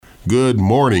Good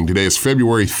morning. Today is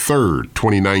February 3rd,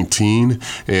 2019,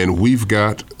 and we've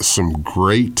got some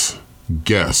great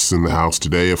guests in the house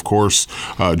today. Of course,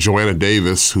 Joanna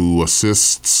Davis, who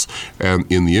assists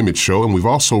in the Image Show, and we've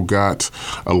also got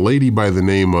a lady by the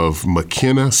name of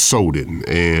McKenna Soden.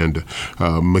 And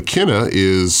McKenna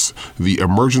is the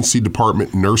Emergency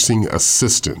Department Nursing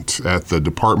Assistant at the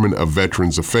Department of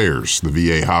Veterans Affairs, the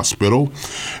VA hospital.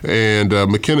 And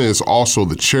McKenna is also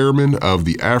the chairman of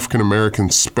the African American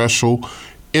Special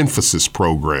Emphasis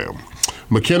Program.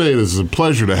 McKenna, it is a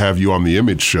pleasure to have you on the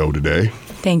Image Show today.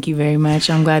 Thank you very much.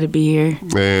 I'm glad to be here.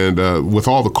 And with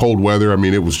all the cold weather, I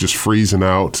mean, it was just freezing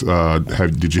out.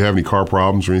 Did you have any car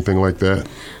problems or anything like that?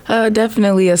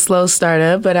 Definitely a slow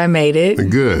startup, but I made it.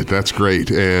 Good. That's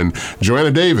great. And Joanna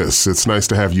Davis, it's nice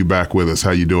to have you back with us. How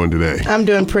you doing today? I'm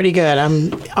doing pretty good.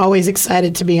 I'm always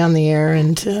excited to be on the air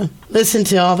and to listen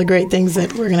to all the great things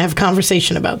that we're going to have a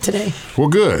conversation about today. Well,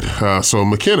 good. So,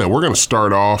 McKenna, we're going to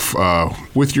start off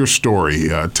with your story.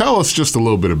 Tell us just a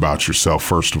little bit about yourself,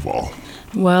 first of all.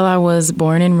 Well, I was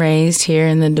born and raised here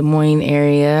in the Des Moines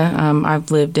area.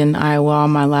 I've lived in Iowa all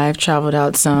my life, traveled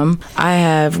out some. I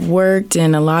have worked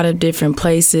in a lot of different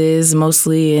places,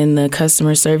 mostly in the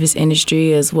customer service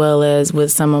industry as well as with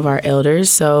some of our elders.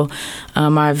 So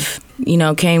I've,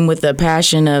 came with a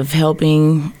passion of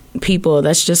helping people.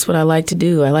 That's just what I like to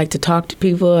do. I like to talk to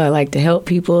people. I like to help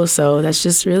people. So that's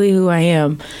just really who I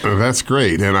am. That's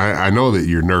great. And I know that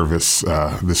you're nervous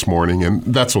this morning, and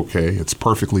that's okay. It's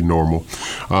perfectly normal.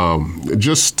 We're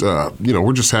just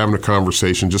having a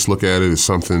conversation. Just look at it as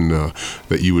something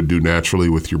that you would do naturally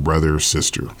with your brother or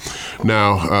sister.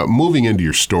 Now, moving into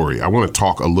your story, I want to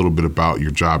talk a little bit about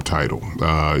your job title.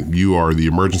 You are the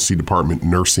Emergency Department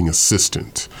Nursing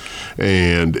Assistant,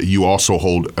 and you also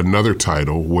hold another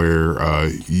title where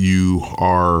you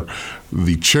are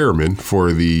the chairman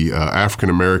for the African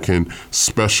American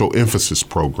Special Emphasis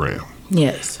Program.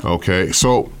 Yes. Okay.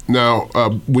 So now,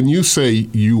 when you say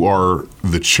you are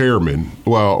the chairman,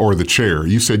 or the chair,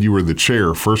 you said you were the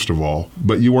chair, first of all,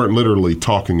 but you weren't literally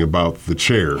talking about the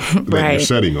chair that Right. you're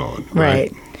sitting on.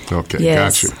 Right. Okay.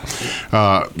 Yes.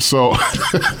 Gotcha. So.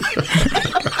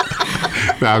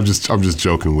 No, I'm just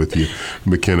joking with you,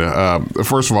 McKenna.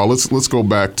 First of all, let's go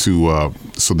back to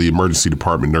the Emergency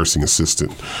Department Nursing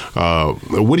Assistant.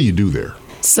 What do you do there?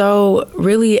 So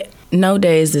really, no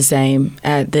day is the same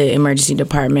at the emergency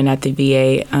department at the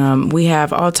VA. We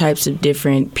have all types of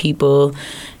different people,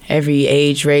 every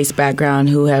age, race, background,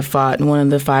 who have fought in one of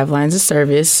the 5 lines of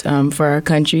service for our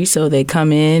country. So they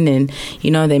come in and,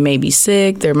 they may be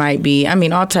sick. There might be,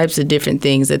 all types of different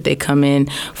things that they come in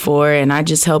for. And I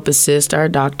just help assist our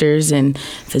doctors and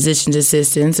physician's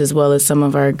assistants, as well as some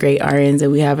of our great RNs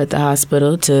that we have at the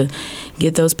hospital, to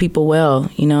get those people well,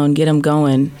 and get them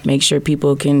going, make sure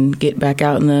people can get back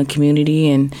out in the community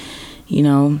and,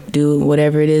 do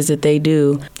whatever it is that they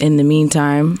do. In the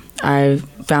meantime, I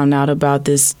found out about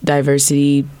this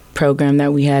diversity program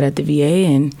that we had at the VA,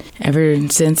 and ever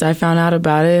since I found out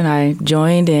about it, I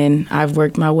joined, and I've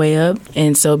worked my way up.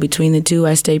 And so between the two,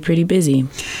 I stay pretty busy.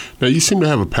 Now, you seem to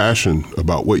have a passion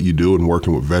about what you do and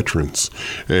working with veterans.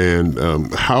 And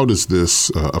how does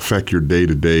this affect your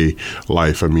day-to-day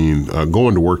life?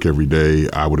 Going to work every day,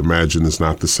 I would imagine, is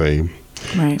not the same.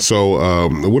 Right. So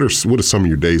what do some of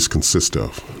your days consist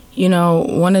of?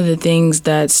 One of the things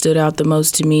that stood out the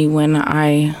most to me when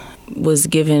I was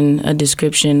given a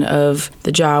description of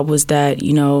the job was that,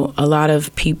 a lot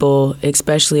of people,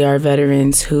 especially our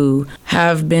veterans who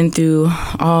have been through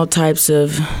all types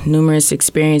of numerous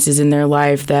experiences in their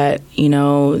life that,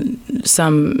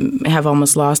 some have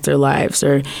almost lost their lives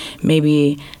or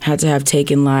maybe had to have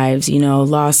taken lives,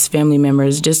 lost family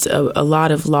members, just a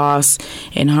lot of loss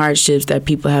and hardships that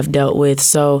people have dealt with.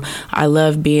 So I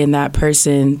love being that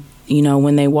person.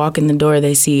 When they walk in the door,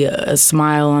 they see a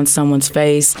smile on someone's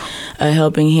face, a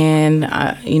helping hand,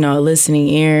 a listening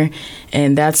ear.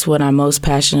 And that's what I'm most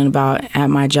passionate about at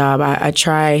my job. I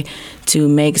try to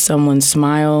make someone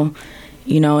smile,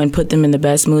 and put them in the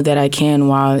best mood that I can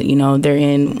while, they're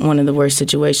in one of the worst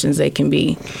situations they can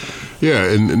be.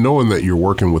 Yeah, and knowing that you're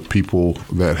working with people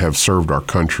that have served our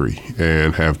country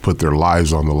and have put their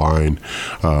lives on the line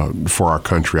for our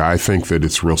country, I think that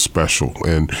it's real special.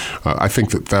 And I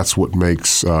think that that's what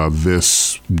makes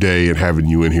this day and having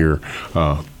you in here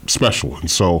special. And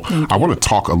so I want to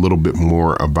talk a little bit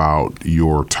more about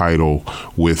your title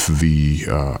with the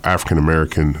African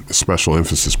American Special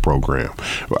Emphasis Program.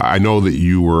 I know that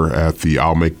you were at the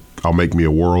I'll Make Me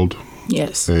a World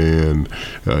Yes. And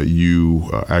you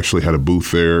actually had a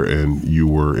booth there, and you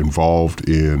were involved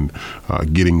in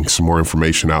getting some more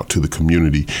information out to the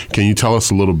community. Can you tell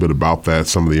us a little bit about that,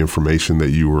 some of the information that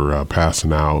you were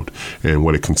passing out and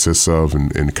what it consists of,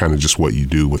 and kind of just what you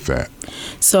do with that?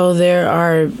 So there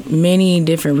are many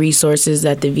different resources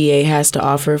that the VA has to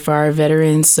offer for our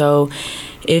veterans. So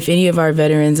if any of our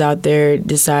veterans out there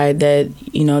decide that,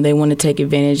 they want to take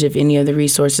advantage of any of the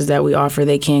resources that we offer,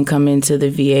 they can come into the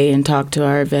VA and talk to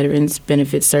our Veterans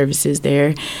Benefit Services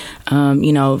there,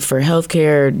 for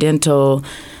healthcare, dental,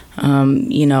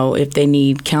 if they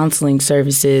need counseling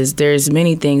services. There's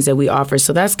many things that we offer.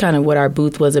 So that's kind of what our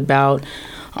booth was about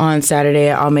on Saturday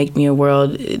at I'll Make Me a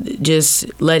World,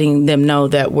 just letting them know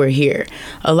that we're here.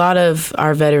 A lot of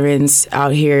our veterans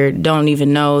out here don't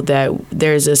even know that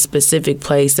there's a specific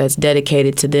place that's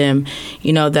dedicated to them,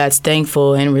 that's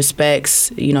thankful and respects,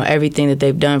 everything that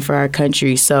they've done for our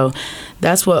country. So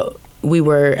that's what we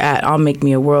were at I'll Make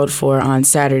Me a World for on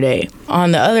Saturday.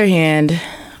 On the other hand,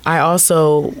 I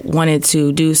also wanted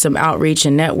to do some outreach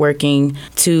and networking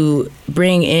to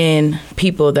bring in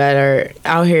people that are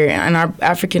out here in our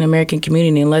African American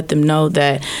community and let them know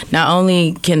that not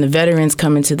only can the veterans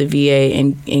come into the VA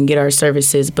and get our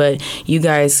services, but you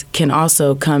guys can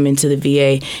also come into the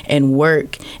VA and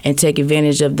work and take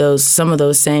advantage of some of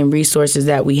those same resources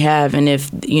that we have. And if,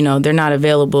 they're not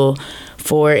available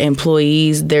for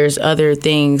employees, there's other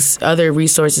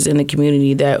resources in the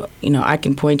community that, I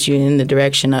can point you in the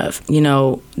direction of.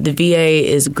 The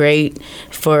VA is great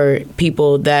for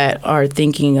people that are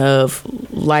thinking of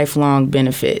lifelong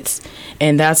benefits.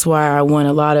 And that's why I want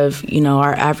a lot of,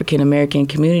 our African American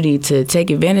community to take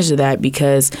advantage of that,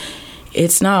 because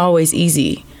it's not always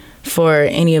easy for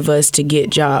any of us to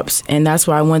get jobs. And that's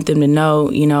why I want them to know,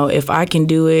 if I can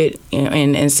do it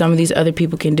and some of these other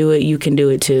people can do it, you can do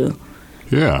it too.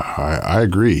 Yeah, I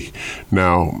agree.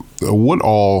 Now, what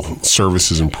all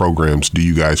services and programs do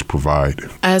you guys provide?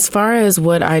 As far as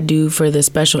what I do for the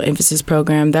Special Emphasis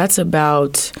Program, that's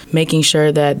about making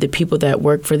sure that the people that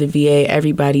work for the VA,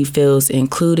 everybody feels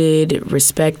included,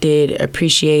 respected,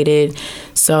 appreciated.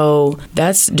 So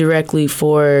that's directly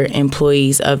for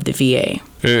employees of the VA.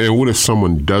 And what if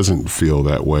someone doesn't feel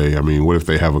that way? I mean, what if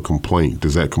they have a complaint?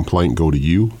 Does that complaint go to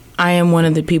you? I am one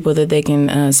of the people that they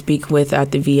can speak with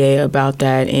at the VA about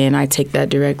that, and I take that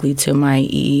directly to my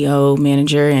EEO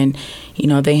manager, and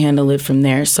they handle it from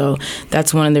there. So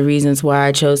that's one of the reasons why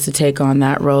I chose to take on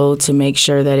that role, to make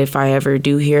sure that if I ever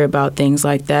do hear about things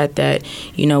like that,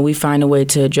 we find a way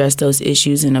to address those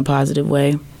issues in a positive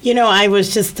way. I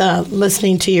was just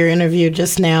listening to your interview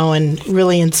just now and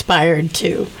really inspired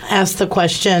to ask the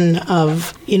question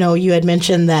of, you had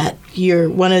mentioned that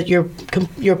one of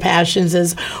your passions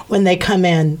is when they come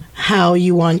in, how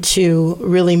you want to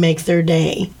really make their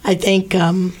day. I think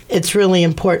it's really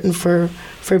important for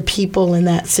people in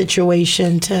that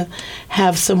situation to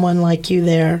have someone like you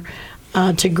there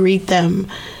to greet them.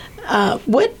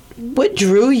 What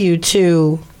drew you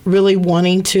to really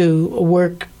wanting to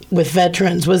work with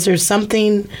veterans? Was there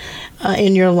something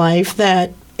in your life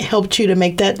that helped you to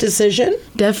make that decision?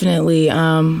 Definitely.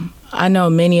 I know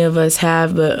many of us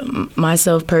have, but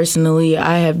myself personally,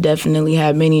 I have definitely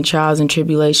had many trials and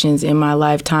tribulations in my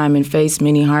lifetime and faced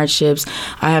many hardships.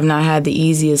 I have not had the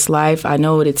easiest life. I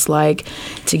know what it's like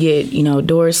to get,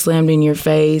 doors slammed in your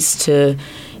face, to,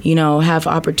 have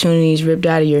opportunities ripped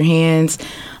out of your hands.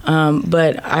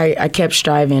 But I kept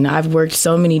striving. I've worked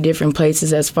so many different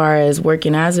places as far as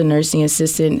working as a nursing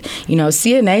assistant.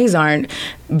 CNAs aren't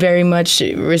very much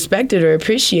respected or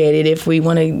appreciated if we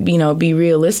want to, be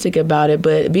realistic about it.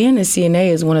 But being a CNA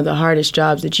is one of the hardest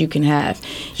jobs that you can have.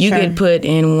 You get put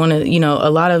in one of, a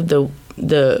lot of the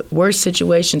worst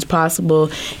situations possible,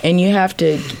 and you have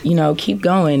to, keep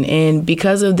going. And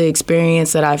because of the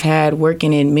experience that I've had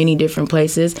working in many different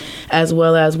places, as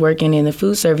well as working in the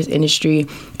food service industry,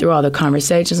 through all the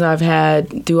conversations I've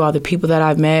had, through all the people that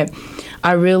I've met,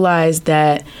 I realized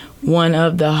that one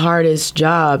of the hardest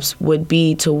jobs would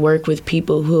be to work with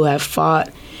people who have fought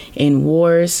in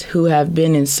wars, who have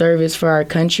been in service for our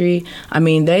country. I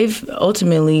mean, they've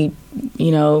ultimately,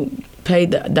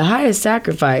 paid the highest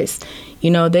sacrifice.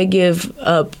 They give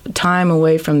up time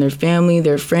away from their family,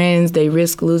 their friends. They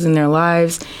risk losing their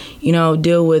lives,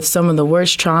 deal with some of the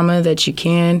worst trauma that you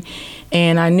can.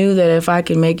 And I knew that if I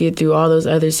could make it through all those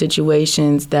other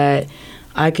situations, that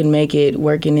I could make it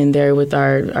working in there with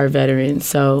our veterans.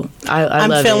 So I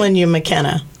love it. I'm feeling you,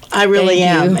 McKenna. I really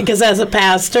am. Because as a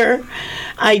pastor,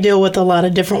 I deal with a lot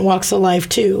of different walks of life,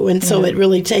 too. And so it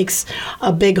really takes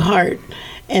a big heart.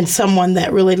 and someone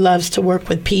that really loves to work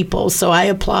with people. So I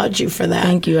applaud you for that.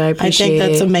 Thank you. I appreciate it. I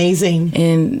think that's amazing.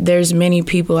 And there's many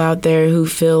people out there who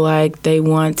feel like they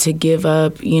want to give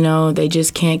up, they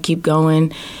just can't keep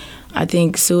going. I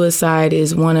think suicide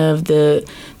is one of the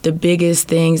biggest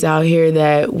things out here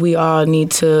that we all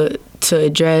need to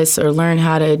address or learn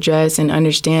how to address and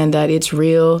understand that it's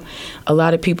real. A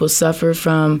lot of people suffer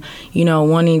from,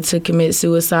 wanting to commit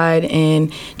suicide,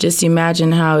 and just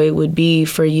imagine how it would be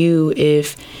for you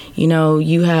if,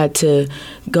 you had to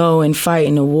go and fight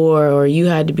in a war, or you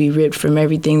had to be ripped from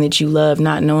everything that you love,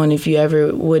 not knowing if you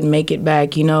ever would make it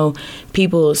back.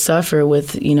 People suffer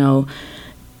with,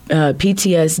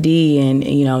 PTSD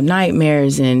and,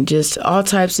 nightmares and just all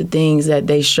types of things that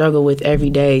they struggle with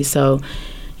every day. So,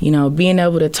 being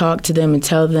able to talk to them and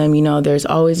tell them, there's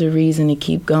always a reason to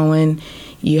keep going.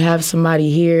 You have somebody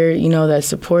here, that's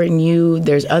supporting you.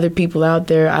 There's other people out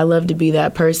there. I love to be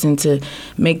that person to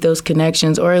make those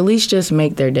connections, or at least just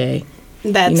make their day.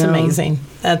 That's amazing.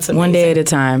 That's amazing. One day at a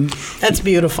time. That's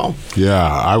beautiful. Yeah,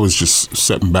 I was just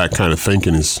sitting back kind of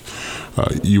thinking as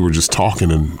you were just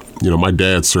talking, and my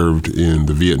dad served in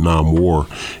the Vietnam War,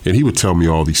 and he would tell me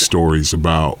all these stories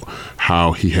about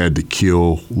how he had to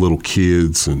kill little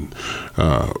kids, and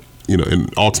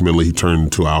and ultimately he turned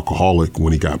into an alcoholic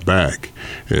when he got back,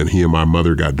 and he and my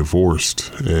mother got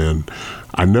divorced, and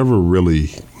I never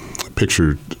really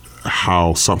pictured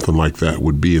how something like that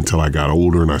would be until I got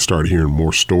older and I started hearing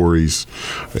more stories.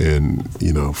 And,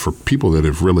 for people that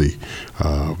have really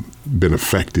been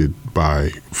affected by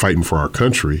fighting for our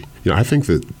country, I think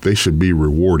that they should be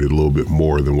rewarded a little bit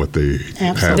more than what they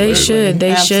have. They should.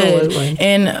 Absolutely.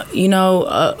 And,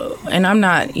 and I'm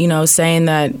not, saying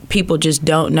that people just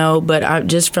don't know, but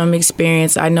just from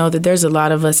experience, I know that there's a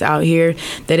lot of us out here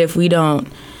that if we don't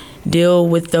deal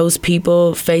with those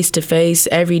people face to face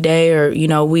every day, or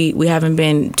we haven't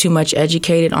been too much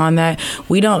educated on that,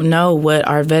 we don't know what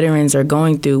our veterans are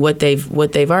going through, what they've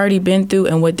already been through,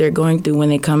 and what they're going through when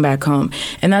they come back home.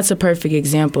 And that's a perfect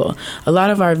example. A lot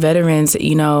of our veterans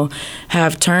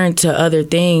have turned to other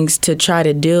things to try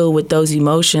to deal with those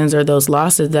emotions or those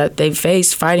losses that they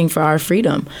face fighting for our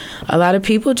freedom. A lot of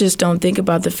people just don't think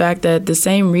about the fact that the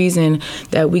same reason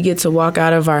that we get to walk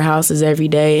out of our houses every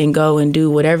day and go and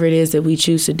do whatever it is that we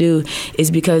choose to do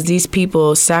is because these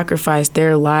people sacrificed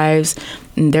their lives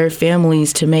and their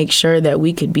families to make sure that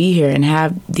we could be here and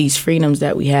have these freedoms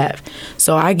that we have.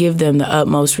 So I give them the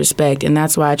utmost respect, and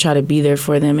that's why I try to be there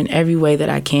for them in every way that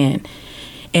I can.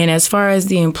 And as far as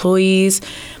the employees,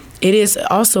 it is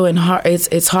also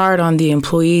it's hard on the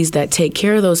employees that take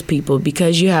care of those people,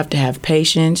 because you have to have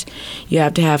patience, you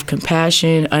have to have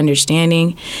compassion,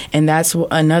 understanding, and that's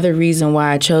another reason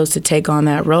why I chose to take on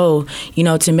that role,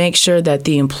 to make sure that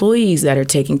the employees that are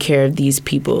taking care of these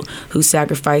people who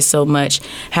sacrifice so much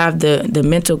have the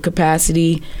mental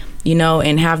capacity,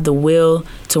 and have the will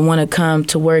to want to come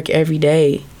to work every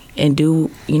day and do,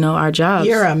 our jobs.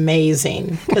 You're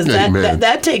amazing, because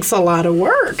that takes a lot of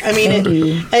work. I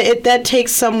mean, that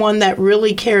takes someone that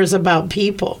really cares about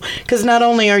people, because not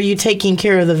only are you taking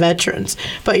care of the veterans,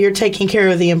 but you're taking care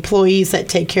of the employees that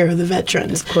take care of the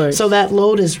veterans. Of course. So that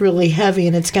load is really heavy,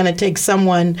 and it's going to take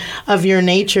someone of your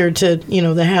nature to,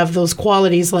 to have those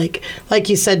qualities, like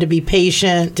you said, to be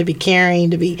patient, to be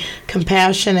caring, to be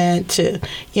compassionate, to,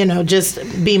 just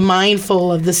be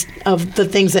mindful of the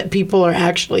things that people are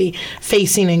actually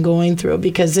facing and going through,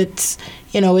 because it's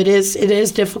it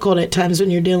is difficult at times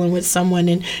when you're dealing with someone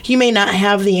and you may not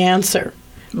have the answer.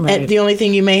 Right. The only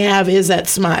thing you may have is that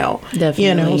smile.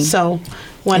 Definitely. So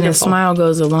wonderful. And a smile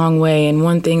goes a long way. And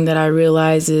one thing that I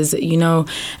realize is,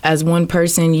 as one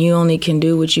person, you only can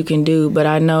do what you can do. But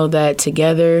I know that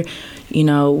together,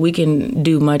 we can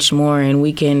do much more, and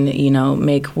we can,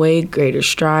 make way greater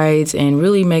strides and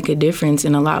really make a difference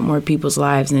in a lot more people's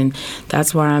lives. And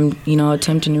that's why I'm,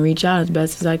 attempting to reach out as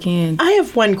best as I can. I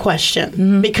have one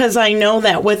question, because I know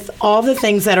that with all the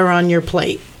things that are on your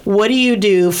plate, what do you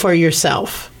do for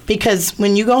yourself? Because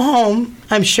when you go home,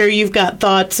 I'm sure you've got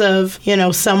thoughts of,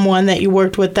 someone that you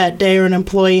worked with that day or an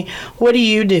employee. What do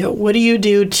you do? What do you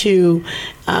do to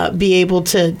be able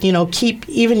to, keep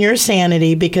even your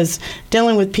sanity? Because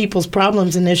dealing with people's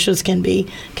problems and issues can be,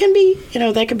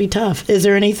 that could be tough. Is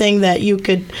there anything that you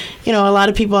could, a lot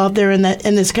of people out there in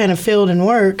this kind of field and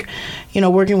work,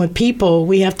 working with people,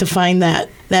 we have to find that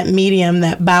medium,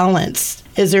 that balance.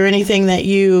 Is there anything that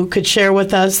you could share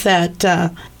with us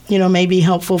that, may be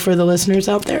helpful for the listeners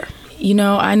out there?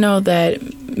 I know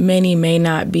that many may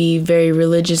not be very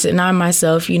religious, and I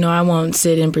myself, I won't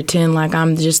sit and pretend like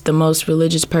I'm just the most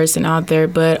religious person out there,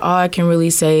 but all I can really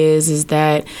say is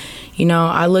that,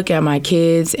 I look at my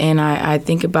kids and I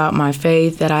think about my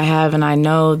faith that I have, and I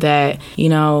know that,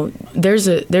 there's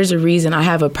a reason, I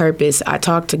have a purpose. I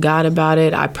talk to God about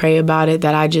it. I pray about it,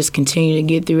 that I just continue to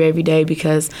get through every day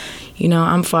because,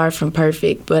 I'm far from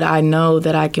perfect, but I know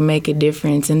that I can make a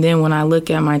difference. And then when I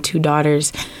look at my 2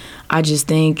 daughters, I just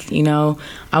think, I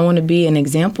want to be an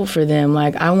example for them.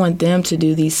 Like, I want them to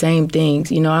do these same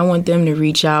things. I want them to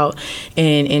reach out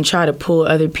and try to pull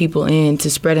other people in to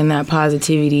spreading that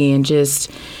positivity and just,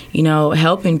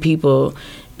 helping people,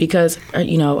 because,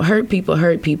 hurt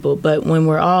people. But when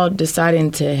we're all deciding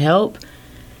to help,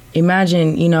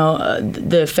 imagine,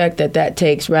 the effect that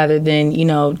takes, rather than,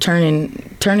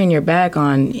 turning your back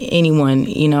on anyone.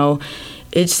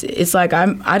 It's like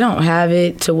I don't have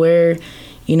it to where,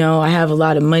 I have a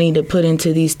lot of money to put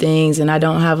into these things, and I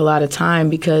don't have a lot of time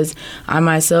because I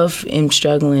myself am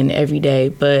struggling every day.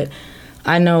 But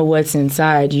I know what's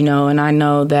inside, and I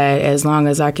know that as long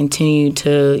as I continue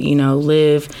to,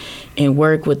 live and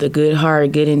work with a good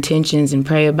heart, good intentions, and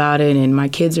pray about it, and my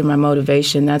kids are my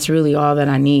motivation, that's really all that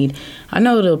I need. I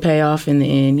know it'll pay off in the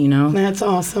end, That's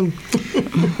awesome.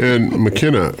 And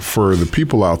McKenna, for the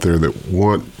people out there that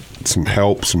want some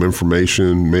help, some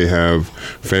information, may have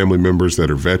family members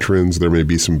that are veterans, there may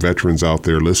be some veterans out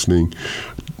there listening.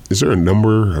 Is there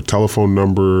a telephone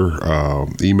number,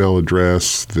 email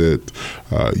address that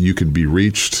you could be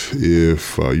reached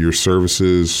if your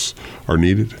services are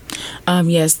needed?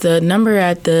 Yes, the number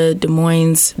at the Des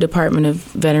Moines Department of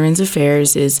Veterans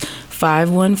Affairs is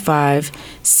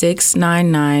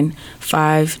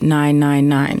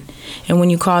 515-699-5999. And when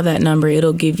you call that number,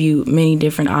 it'll give you many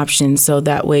different options, so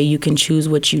that way you can choose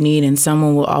what you need, and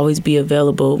someone will always be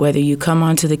available, whether you come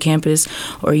onto the campus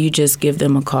or you just give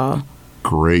them a call.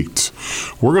 Great.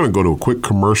 We're going to go to a quick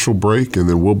commercial break, and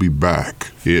then we'll be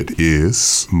back. It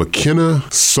is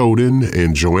McKenna Soden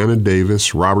and Joanna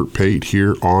Davis, Robert Pate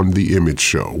here on The Image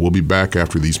Show. We'll be back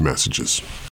after these messages.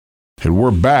 And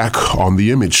we're back on The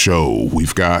Image Show.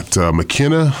 We've got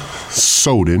McKenna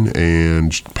Soden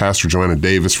and Pastor Joanna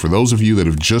Davis. For those of you that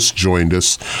have just joined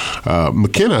us,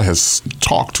 McKenna has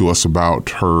talked to us about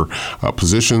her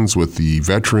positions with the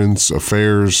Veterans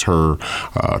Affairs, her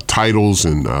titles,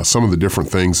 and some of the different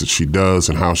things that she does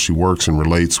and how she works and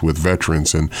relates with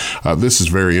veterans. And this is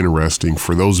very interesting.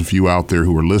 For those of you out there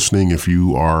who are listening, if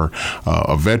you are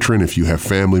a veteran, if you have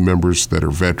family members that are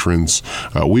veterans,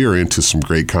 we are into some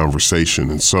great conversations.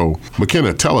 And so,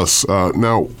 McKenna, tell us,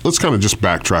 now let's kind of just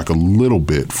backtrack a little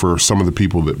bit for some of the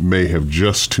people that may have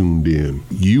just tuned in.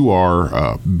 You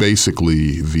are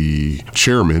basically the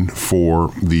chairman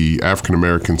for the African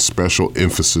American Special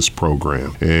Emphasis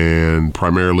Program. And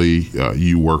primarily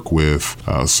you work with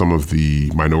some of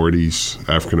the minorities,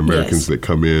 African Americans that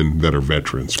come in that are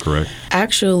veterans, correct?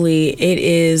 Actually, it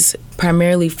is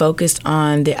primarily focused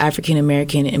on the African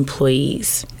American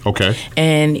employees. Okay.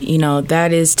 And,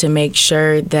 that is to make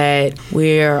sure that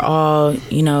we're all,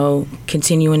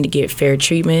 continuing to get fair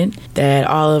treatment, that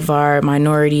all of our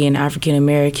minority and African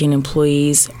American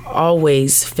employees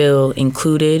always feel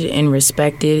included and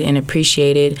respected and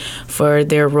appreciated for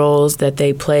their roles that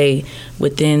they play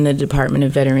within the Department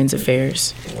of Veterans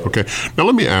Affairs. Okay. Now,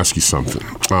 let me ask you something.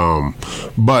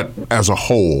 But as a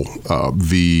whole,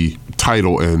 the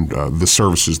title and the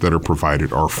services that are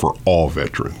provided are for all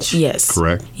veterans. Yes.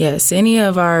 Correct? Yes. Any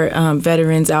of our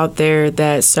veterans out there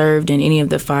that served in any of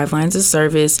the 5 lines of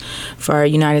service for our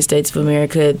United States of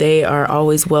America, they are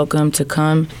always welcome to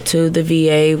come to the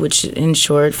VA, which in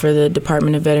short for the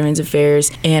Department of Veterans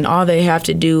Affairs. And all they have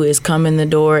to do is come in the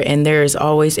door, and there is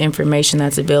always information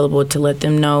that's available to let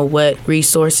them know what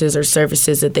resources or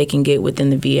services that they can get within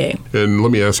the VA. And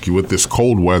let me ask you, with this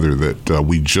cold weather that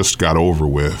we just got over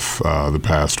with the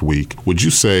past week, would you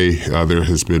say there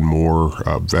has been more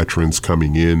veterans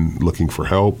coming in looking for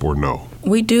help, or no?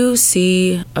 We do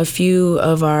see a few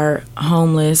of our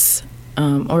homeless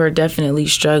or definitely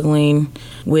struggling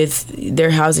with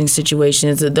their housing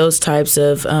situations, those types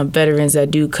of veterans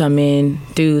that do come in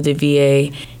through the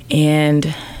VA.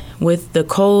 And with the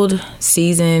cold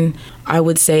season, I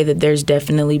would say that there's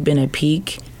definitely been a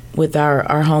peak with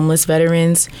our homeless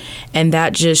veterans, and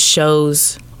that just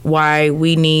shows why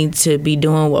we need to be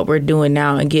doing what we're doing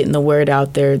now and getting the word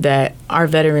out there that our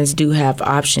veterans do have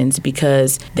options,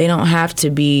 because they don't have to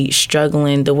be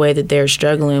struggling the way that they're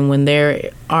struggling when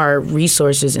there are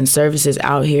resources and services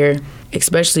out here,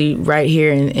 especially right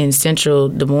here in central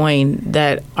Des Moines,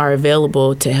 that are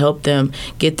available to help them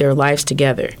get their lives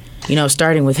together,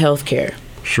 starting with health care.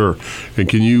 Sure. And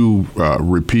can you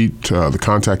repeat the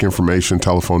contact information,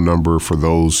 telephone number for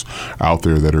those out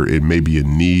there that are maybe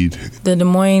in need? The Des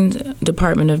Moines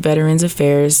Department of Veterans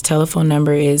Affairs telephone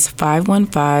number is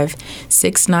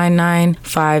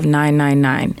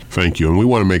 515-699-5999. Thank you. And we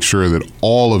want to make sure that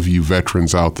all of you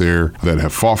veterans out there that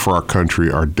have fought for our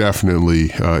country are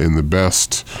definitely in the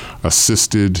best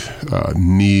assisted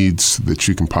needs that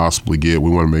you can possibly get. We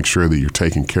want to make sure that you're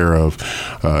taken care of.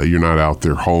 You're not out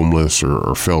there homeless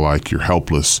or feel like you're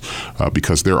helpless,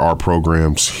 because there are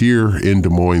programs here in Des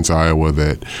Moines, Iowa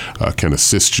that can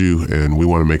assist you, and we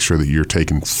want to make sure that you're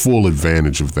taking full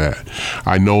advantage of that.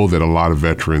 I know that a lot of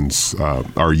veterans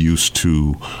are used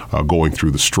to going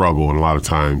through the struggle, and a lot of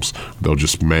times they'll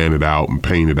just man it out and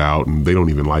paint it out, and they don't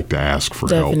even like to ask for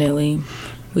help. Definitely.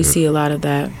 We see a lot of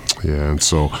that. Yeah, and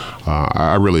so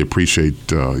I really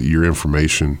appreciate your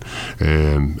information.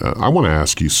 And I want to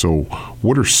ask you, so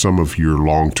what are some of your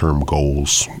long-term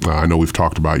goals? I know we've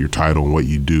talked about your title and what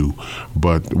you do,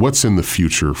 but what's in the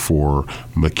future for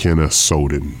McKenna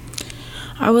Soden?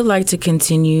 I would like to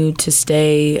continue to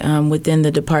stay within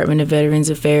the Department of Veterans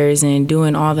Affairs and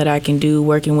doing all that I can do,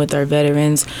 working with our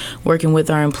veterans, working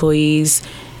with our employees,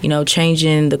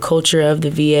 changing the culture of the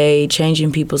VA,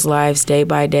 changing people's lives day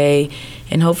by day.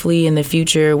 And hopefully in the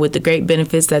future, with the great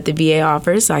benefits that the VA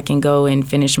offers, I can go and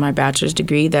finish my bachelor's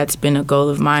degree. That's been a goal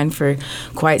of mine for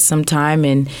quite some time,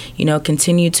 and,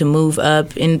 continue to move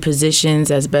up in positions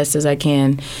as best as I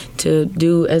can to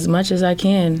do as much as I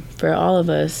can for all of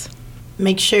us.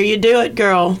 Make sure you do it,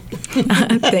 girl.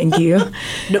 Thank you.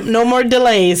 No more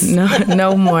delays.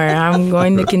 No more. I'm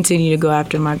going to continue to go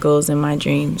after my goals and my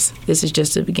dreams. This is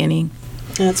just the beginning.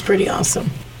 That's pretty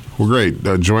awesome. Well, great.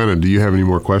 Joanna, do you have any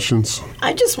more questions?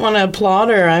 I just want to applaud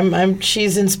her.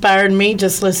 She's inspired me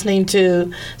just listening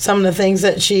to some of the things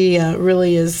that she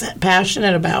really is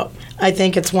passionate about. I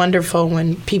think it's wonderful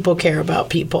when people care about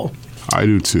people. I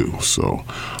do too. So,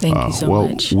 thank you so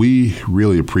much. We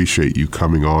really appreciate you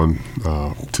coming on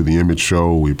to the Image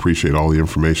Show. We appreciate all the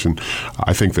information.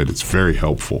 I think that it's very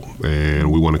helpful, and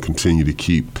we want to continue to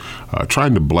keep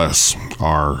trying to bless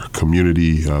our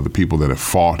community, the people that have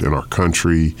fought in our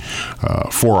country,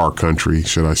 for our country,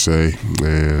 should I say,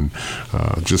 and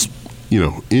just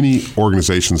any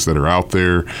organizations that are out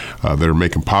there that are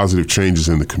making positive changes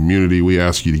in the community, we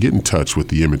ask you to get in touch with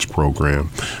the Image program,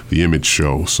 the Image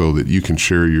Show, so that you can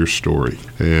share your story.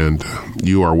 And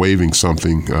you are waving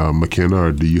something, McKenna,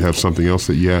 or do you have something else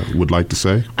that you would like to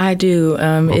say? I do.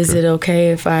 Okay. Is it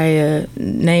okay if I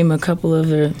name a couple of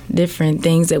the different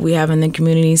things that we have in the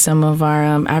community, some of our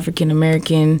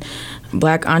African-American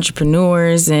Black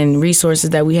entrepreneurs and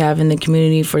resources that we have in the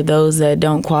community for those that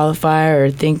don't qualify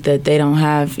or think that they don't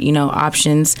have,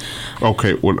 options?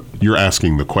 Okay, well, you're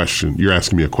asking the question. You're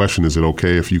asking me a question. Is it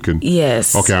okay if you can?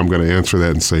 Yes. Okay, I'm going to answer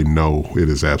that and say no, it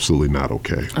is absolutely not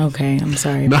okay. Okay, I'm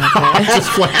sorry about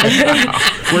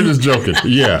that. We're just joking.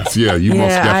 Yes, you most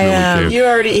definitely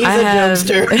can. He's a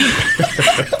jokester.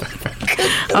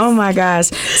 Oh my gosh.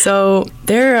 So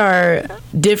there are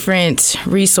different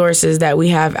resources that we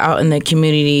have out in the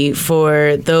community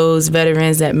for those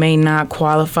veterans that may not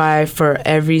qualify for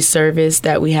every service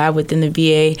that we have within the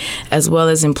VA, as well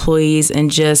as employees and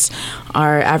just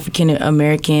our African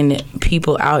American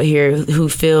people out here who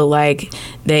feel like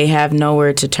they have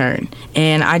nowhere to turn.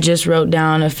 And I just wrote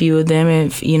down a few of them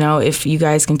if you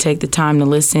guys can take the time to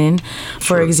listen.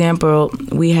 For example,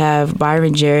 we have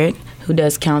Byron Jarrett, who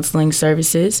does counseling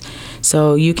services.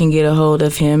 So you can get a hold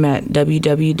of him at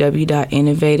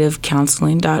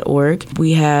www.innovativecounseling.org.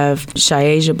 We have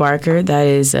Shayasia Barker, that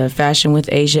is Fashion with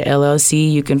Asia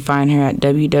LLC. You can find her at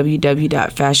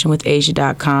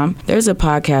www.fashionwithasia.com. There's a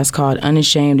podcast called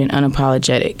Unashamed and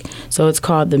Unapologetic. So it's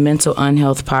called the Mental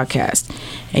Unhealth Podcast.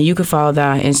 And you can follow that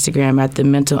on Instagram at the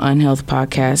Mental Unhealth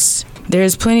Podcast.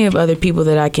 There's plenty of other people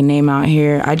that I can name out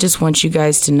here. I just want you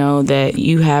guys to know that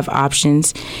you have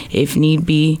options if need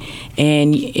be.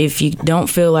 And if you don't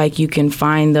feel like you can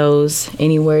find those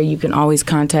anywhere, you can always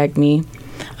contact me.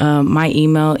 My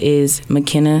email is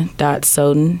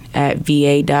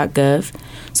mckenna.soden@va.gov.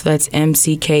 So that's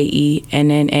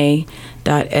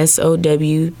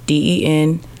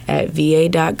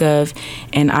mckenna.sowden@va.gov,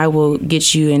 and I will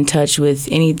get you in touch with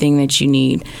anything that you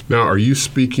need. Now, are you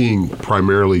speaking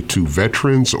primarily to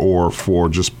veterans or for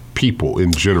just people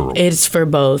in general? It's for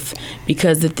both,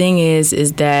 because the thing is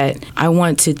that I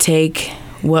want to take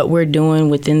what we're doing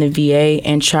within the VA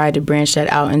and try to branch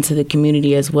that out into the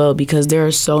community as well, because there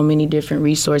are so many different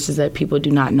resources that people do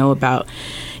not know about.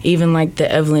 Even like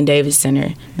the Evelyn Davis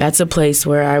Center, that's a place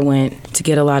where I went to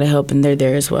get a lot of help, and they're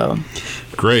there as well.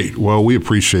 Great. Well, we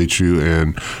appreciate you,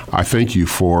 and I thank you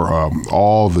for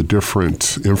all the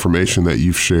different information that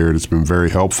you've shared. It's been very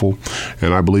helpful,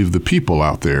 and I believe the people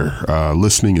out there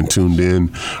listening and tuned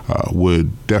in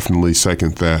would definitely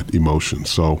second that emotion.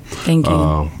 So thank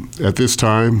you. At this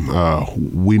time,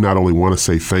 we not only want to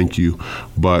say thank you,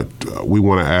 but we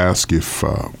want to ask if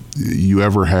you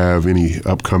ever have any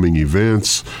upcoming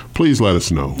events, please let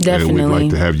us know. Definitely. And we'd like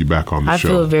to have you back on the show.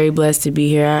 I feel very blessed to be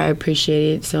here. I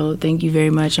appreciate it. So thank you very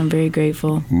much. I'm very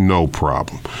grateful. No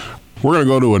problem. We're going to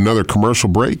go to another commercial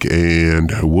break,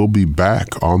 and we'll be back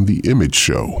on The Image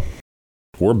Show.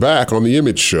 We're back on The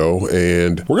Image Show,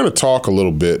 and we're going to talk a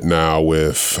little bit now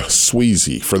with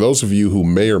Sweezy. For those of you who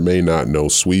may or may not know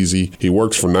Sweezy, he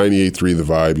works for 98.3 The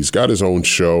Vibe. He's got his own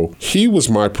show. He was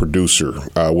my producer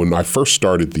when I first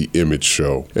started The Image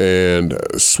Show. And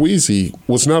Sweezy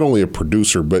was not only a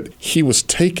producer, but he was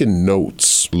taking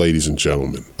notes, ladies and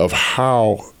gentlemen, of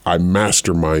how I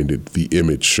masterminded The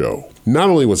Image Show.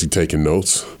 Not only was he taking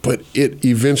notes, but it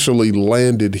eventually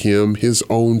landed him his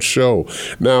own show.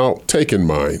 Now, take in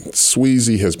mind,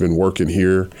 Sweezy has been working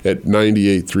here at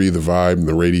 98.3 The Vibe,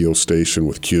 the radio station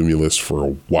with Cumulus, for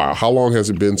a while. How long has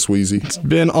it been, Sweezy? It's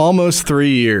been almost 3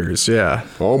 years, yeah.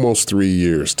 Almost 3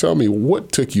 years. Tell me,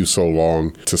 what took you so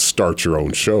long to start your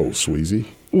own show, Sweezy?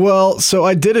 Well, so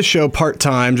I did a show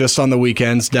part-time just on the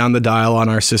weekends down the dial on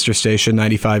our sister station,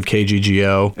 95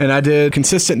 KGGO. And I did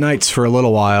consistent nights for a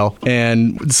little while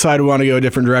and decided we want to go a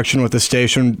different direction with the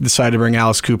station, decided to bring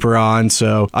Alice Cooper on.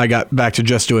 So I got back to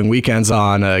just doing weekends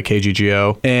on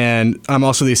KGGO. And I'm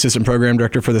also the assistant program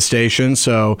director for the station.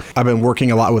 So I've been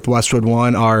working a lot with Westwood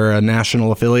One, our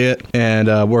national affiliate,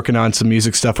 and working on some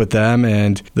music stuff with them.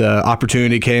 And the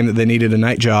opportunity came that they needed a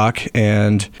night jock,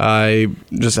 and I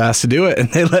just asked to do it. And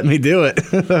they let me do it.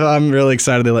 I'm really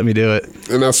excited they let me do it.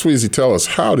 And now, Sweezy, tell us,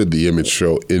 how did The Image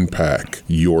Show impact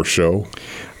your show?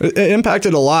 It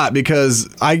impacted a lot because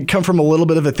I come from a little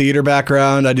bit of a theater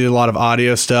background. I did a lot of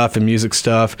audio stuff and music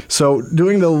stuff. So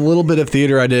doing the little bit of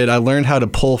theater I did, I learned how to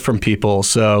pull from people.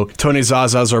 So Tony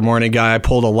Zaza's our morning guy. I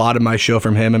pulled a lot of my show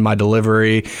from him and my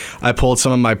delivery. I pulled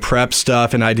some of my prep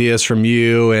stuff and ideas from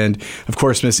you. And of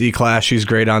course, Miss E-Class, she's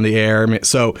great on the air.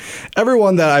 So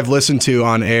everyone that I've listened to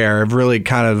on air have really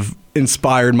kind of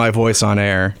inspired my voice on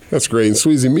air. That's great. And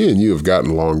Sweezy, me and you have gotten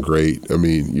along great. I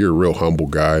mean, you're a real humble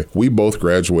guy. We both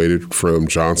graduated from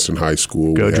Johnston High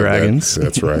School. Go Dragons.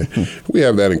 That's right. We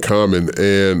have that in common.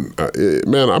 And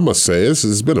man, I must say, this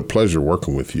has been a pleasure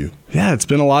working with you. Yeah, it's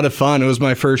been a lot of fun. It was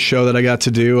my first show that I got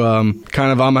to do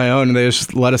kind of on my own, and they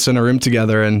just let us in a room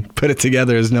together and put it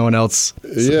together as no one else.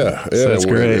 Yeah. So that's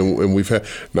great. And we've had,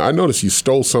 now I noticed you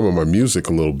stole some of my music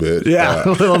a little bit. Yeah,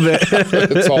 a little bit.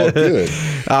 It's all good.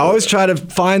 I always try to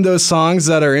find those songs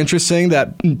that are interesting,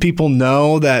 that people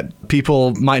know, that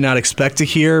people might not expect to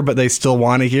hear, but they still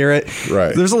want to hear it.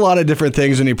 Right. There's a lot of different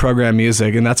things when you program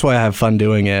music, and that's why I have fun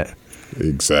doing it.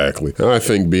 Exactly. And I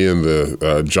think being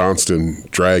the Johnston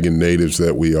Dragon natives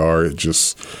that we are, it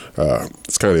just,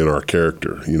 it's kind of in our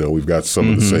character. You know, we've got some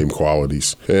of the same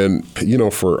qualities. And, you know,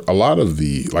 for a lot of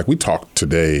the, like we talked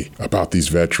today about these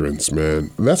veterans,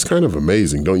 man, that's kind of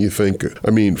amazing, don't you think? I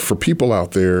mean, for people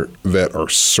out there that are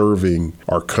serving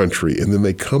our country and then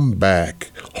they come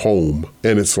back home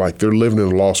and it's like they're living in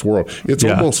a lost world. It's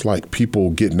almost like people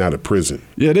getting out of prison.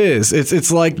 It is.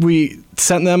 It's like we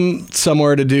sent them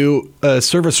somewhere to do a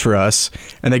service for us,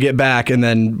 and they get back, and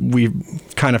then we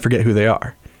kind of forget who they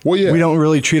are. Well, yeah. We don't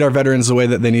really treat our veterans the way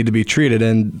that they need to be treated,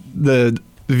 and the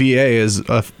VA is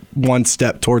one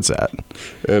step towards that.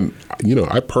 And, you know,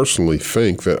 I personally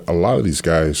think that a lot of these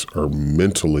guys are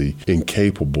mentally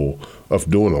incapable of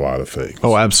doing a lot of things.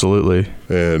 Oh, absolutely.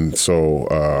 And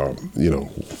so, you know,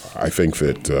 I think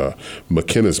that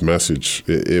McKenna's message,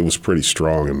 it was pretty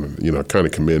strong. And, you know, I kind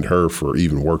of commend her for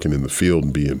even working in the field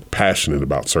and being passionate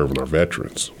about serving our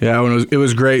veterans. Yeah, it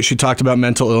was great. She talked about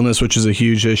mental illness, which is a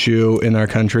huge issue in our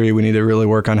country. We need to really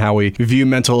work on how we view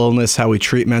mental illness, how we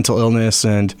treat mental illness,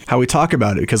 and how we talk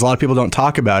about it. Because a lot of people don't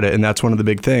talk about it, and that's one of the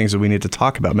big things, that we need to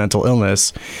talk about mental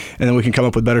illness, and then we can come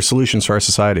up with better solutions for our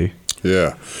society.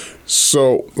 Yeah.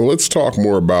 So let's talk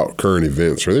more about current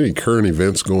events. Are there any current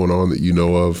events going on that you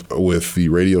know of with the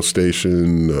radio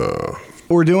station?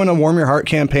 We're doing a Warm Your Heart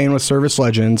campaign with Service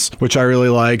Legends, which I really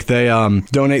like. They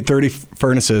donate 30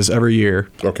 furnaces every year.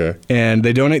 Okay. And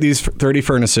they donate these 30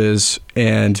 furnaces,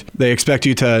 and they expect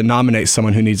you to nominate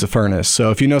someone who needs a furnace.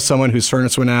 So if you know someone whose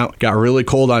furnace went out, got really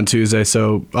cold on Tuesday,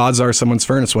 so odds are someone's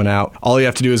furnace went out, all you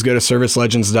have to do is go to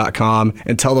servicelegends.com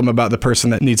and tell them about the person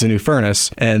that needs a new furnace.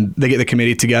 And they get the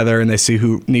committee together, and they see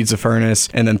who needs a furnace,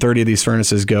 and then 30 of these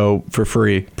furnaces go for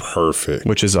free. Perfect.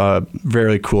 Which is a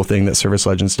very cool thing that Service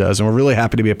Legends does. And we're really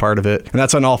happy to be a part of it. And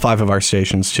that's on all 5 of our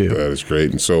stations, too. That is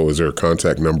great. And so is there a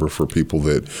contact number for people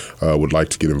that would like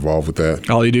to get involved with that?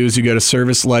 All you do is you go to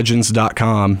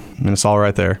servicelegends.com, and it's all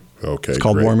right there. Okay, it's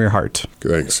called great. Warm Your Heart.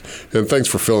 Thanks. And thanks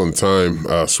for filling the time,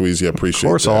 Sweezy. I appreciate it.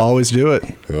 Of course, I'll always do it.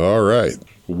 All right.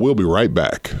 We'll be right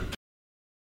back.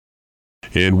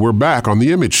 And we're back on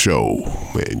The Image Show,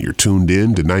 and you're tuned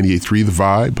in to 98.3 The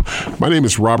Vibe. My name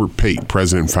is Robert Pate,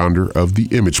 president and founder of The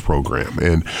Image Program,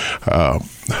 and I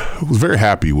was very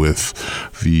happy with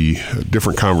the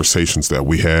different conversations that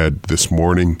we had this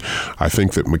morning. I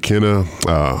think that McKenna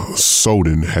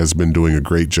Soden has been doing a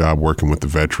great job working with the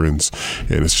veterans,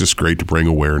 and it's just great to bring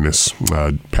awareness.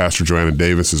 Pastor Joanna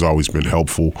Davis has always been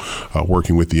helpful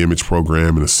working with the Image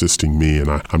Program and assisting me, and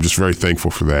I'm just very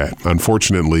thankful for that.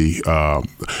 Unfortunately,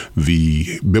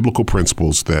 the biblical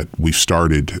principles that we've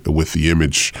started with the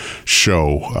Image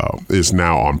Show is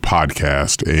now on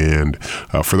podcast, and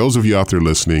for those of you out there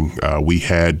listening, we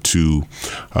had to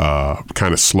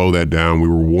kind of slow that down. We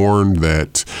were warned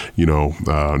that,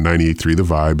 98.3 The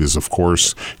Vibe is, of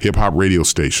course, hip-hop radio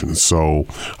station. So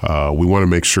we want to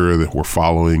make sure that we're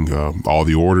following all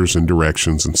the orders and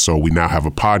directions. And so we now have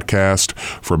a podcast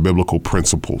for biblical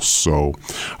principles. So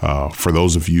for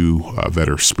those of you that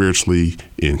are spiritually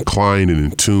inclined and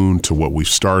in tune to what we've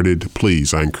started,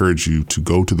 please, I encourage you to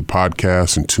go to the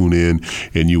podcast and tune in,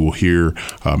 and you will hear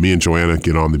me and Joanna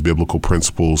get on the biblical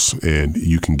principles, and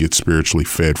you can get spiritually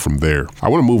fed from there. I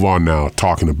want to move on now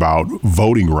talking about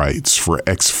voting rights for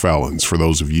ex-felons. For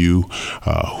those of you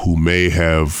who may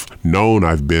have known,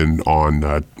 I've been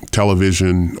on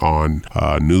television, on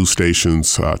news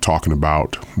stations, talking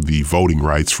about the voting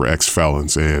rights for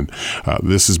ex-felons, and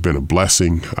this has been a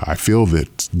blessing. I feel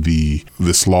that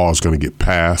this law is going to get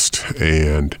passed,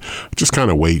 and just kind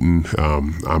of waiting.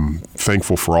 I'm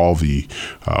thankful for all the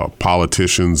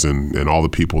politicians and all the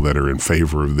people that are in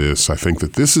favor of this. I think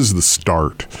that this is the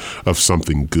start of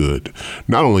something good,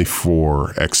 not only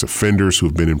for ex-offenders who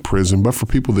have been in prison, but for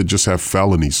people that just have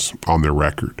felonies on their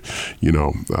record.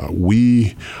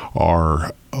 We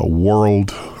are a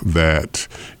world that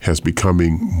has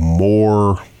becoming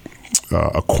more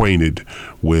acquainted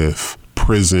with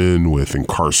prison, with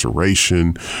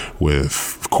incarceration,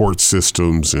 with court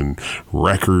systems and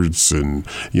records, and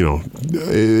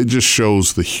it just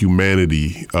shows the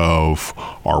humanity of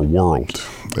our world.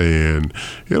 And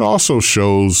it also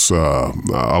shows a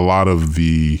lot of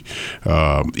the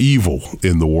evil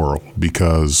in the world,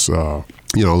 because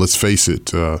let's face it,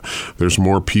 there's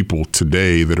more people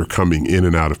today that are coming in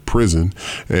and out of prison,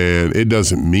 and it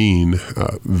doesn't mean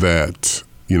that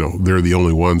they're the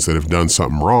only ones that have done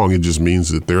something wrong. It just means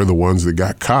that they're the ones that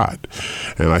got caught.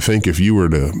 And I think if you were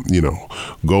to,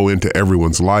 go into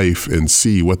everyone's life and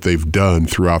see what they've done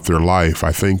throughout their life,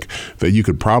 I think that you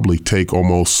could probably take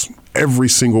almost every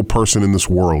single person in this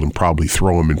world and probably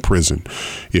throw them in prison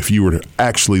if you were to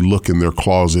actually look in their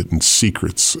closet and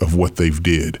secrets of what they've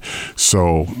did.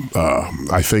 So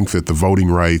I think that the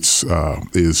voting rights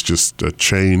is just a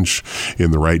change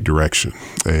in the right direction.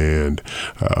 And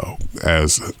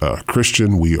as a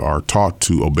Christian, we are taught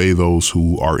to obey those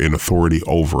who are in authority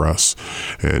over us.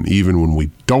 And even when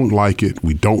we don't like it,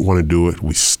 we don't want to do it,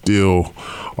 we still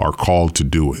are called to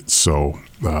do it. So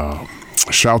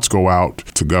shouts go out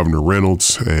to Governor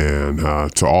Reynolds and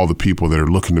to all the people that are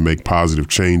looking to make positive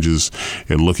changes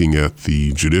and looking at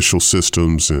the judicial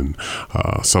systems and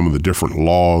some of the different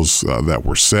laws that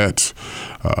were set.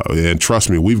 And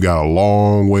trust me, we've got a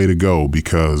long way to go,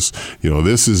 because,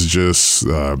 this is just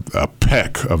a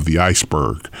peck of the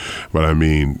iceberg. But I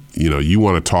mean, you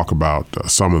want to talk about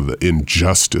some of the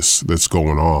injustice that's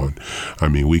going on. I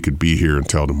mean, we could be here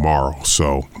until tomorrow.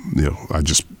 So, I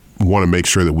just want to make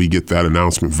sure that we get that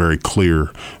announcement very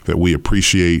clear, that we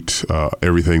appreciate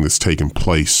everything that's taken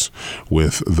place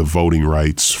with the voting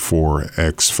rights for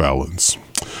ex-felons.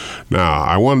 Now,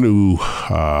 I want to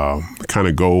kind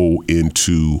of go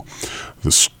into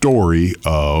the story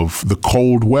of the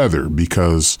cold weather,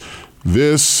 because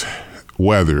this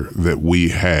weather that we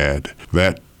had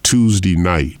that Tuesday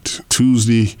night,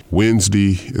 Tuesday,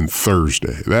 Wednesday, and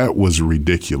Thursday, that was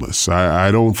ridiculous.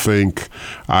 I don't think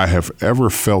I have ever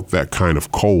felt that kind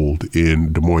of cold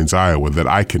in Des Moines, Iowa, that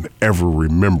I can ever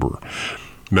remember.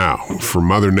 Now, for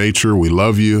Mother Nature, we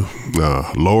love you.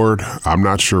 Lord, I'm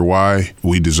not sure why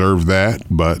we deserve that,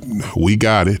 but we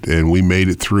got it and we made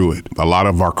it through it. A lot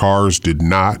of our cars did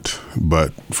not,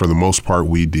 but for the most part,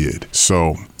 we did.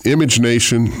 So, Image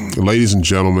Nation, ladies and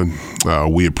gentlemen,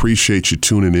 we appreciate you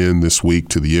tuning in this week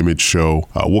to the Image Show.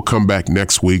 We'll come back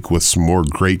next week with some more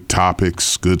great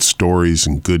topics, good stories,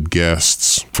 and good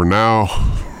guests. For now,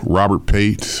 Robert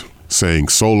Pate saying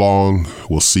so long.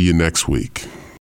 We'll see you next week.